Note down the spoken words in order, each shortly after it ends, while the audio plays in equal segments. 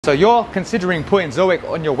So you're considering putting Ezoic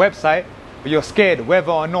on your website, but you're scared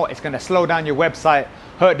whether or not it's going to slow down your website,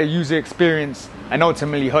 hurt the user experience, and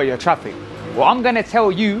ultimately hurt your traffic. Well, I'm going to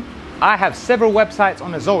tell you, I have several websites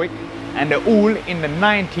on Ezoic, and they're all in the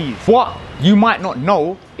 90s. What you might not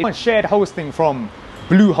know is on shared hosting from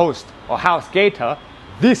Bluehost or HouseGator,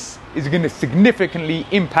 this is going to significantly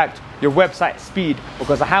impact your website speed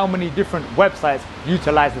because of how many different websites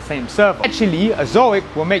utilize the same server. Actually,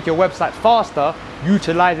 Ezoic will make your website faster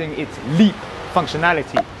utilizing its Leap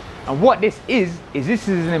functionality. And what this is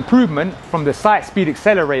an improvement from the Site Speed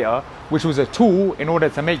Accelerator, which was a tool in order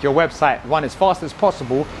to make your website run as fast as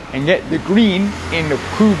possible and get the green in the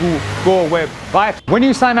Google Go Web Vitals. When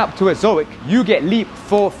you sign up to Ezoic, you get Leap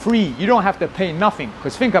for free. You don't have to pay nothing,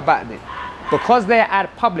 because think about it. Because they're ad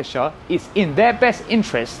publisher, it's in their best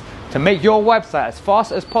interest to make your website as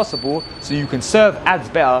fast as possible so you can serve ads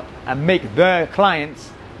better and make their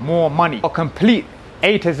clients more money. A complete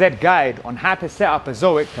A to Z guide on how to set up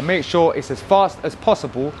Ezoic to make sure it's as fast as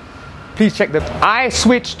possible, please check the... I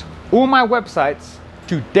switched all my websites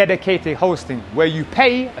to dedicated hosting, where you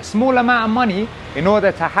pay a small amount of money in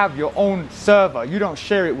order to have your own server. You don't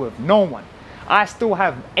share it with no one. I still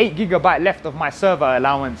have 8 GB left of my server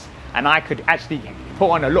allowance, and I could actually put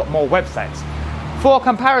on a lot more websites. For a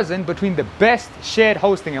comparison between the best shared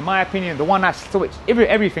hosting, in my opinion, the one I switched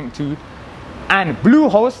everything to, and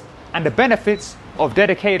Bluehost, and the benefits of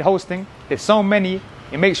dedicated hosting, there's so many.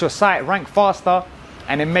 It makes your site rank faster,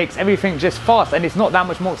 and it makes everything just fast, and it's not that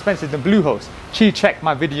much more expensive than Bluehost. Check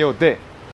my video there.